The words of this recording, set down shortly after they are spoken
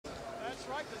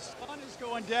That's right, the sun is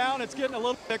going down. It's getting a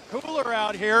little bit cooler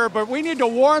out here, but we need to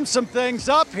warm some things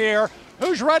up here.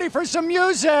 Who's ready for some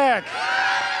music?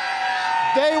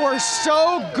 They were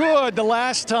so good the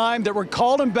last time that we're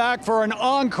called them back for an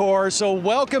encore, so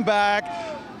welcome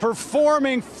back.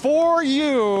 Performing for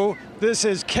you, this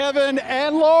is Kevin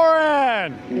and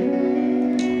Lauren.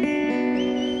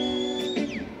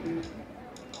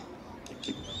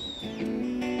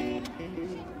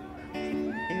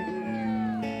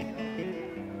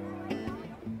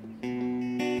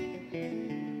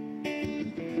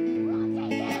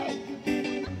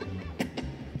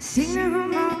 Sing the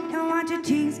remote and watch your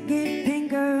cheeks get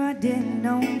pinker. I didn't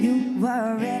know you were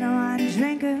a red wine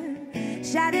drinker.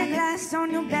 Shattered glass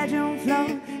on your bedroom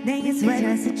floor. Then you sweat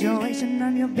a situation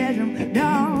on your bedroom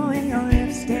door. And your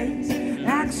lipstick's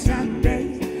like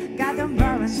Sunday. Got the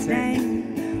burning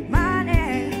stain. My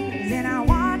nails and I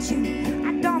want you.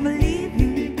 I don't believe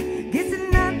you. Guess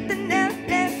there's nothing else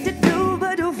left to do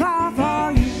but to fall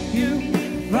for you.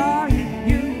 For you,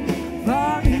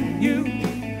 for you.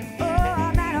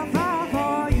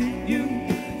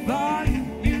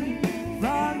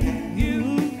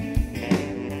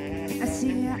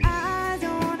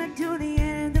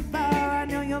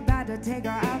 Take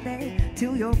her out there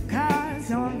to your car,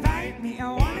 so invite me. I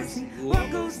wanna see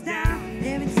what goes down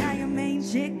every time your main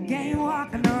chick ain't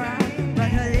walking around. But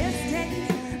her lips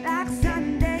taste like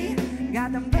Sunday,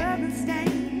 got them bourbon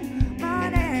stains,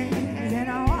 money,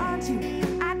 and I want you.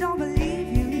 I don't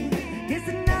believe you. Guess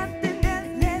there's nothing else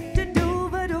left to do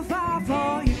but to fall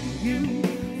for you,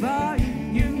 for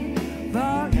you,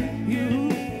 for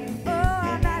you. Oh,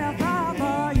 I gotta fall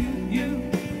for you,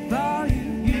 for you.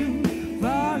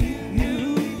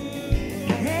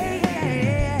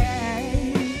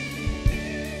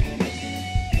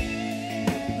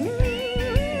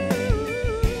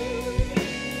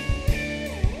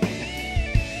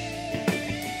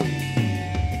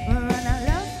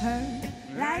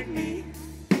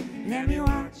 Let me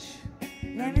watch,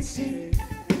 let me see.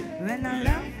 When I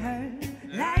love her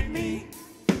like me,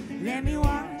 let me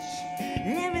watch,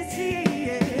 let me see.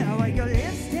 Yeah, well, your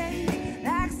lips taste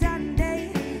like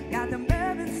Sunday, got them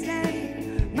bourbon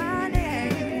stains, my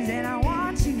nails, and I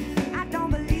want you. I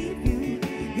don't believe you.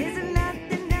 There's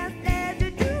nothing else left to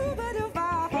do but to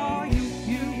fall for you,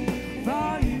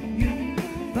 for you,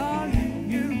 for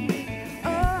you. Oh,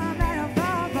 I'm gonna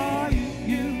fall for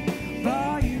you,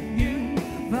 for you.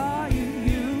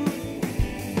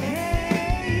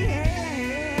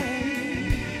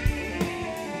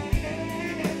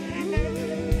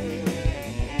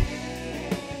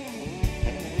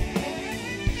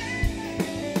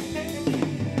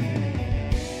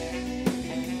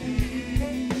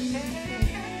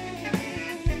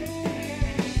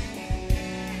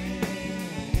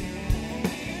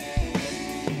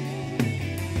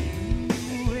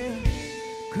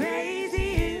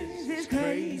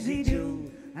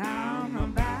 I'm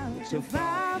about to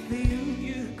fall for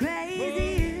you.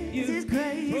 Crazy is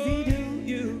crazy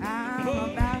do. I'm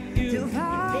about to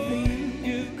fall for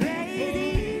you.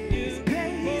 Crazy is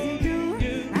crazy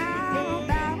do. I'm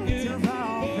about to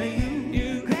fall for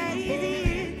you. Crazy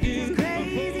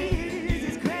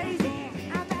is crazy.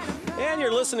 And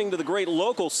you're listening to the great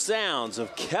local sounds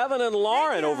of Kevin and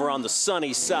Lauren over on the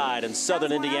sunny side in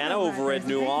southern Indiana, over at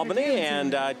New Albany,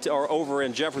 and or over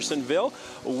in Jeffersonville.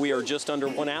 We are just under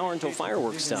 1 hour until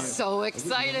fireworks time. So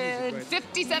excited.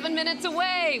 57 minutes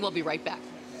away. We'll be right back.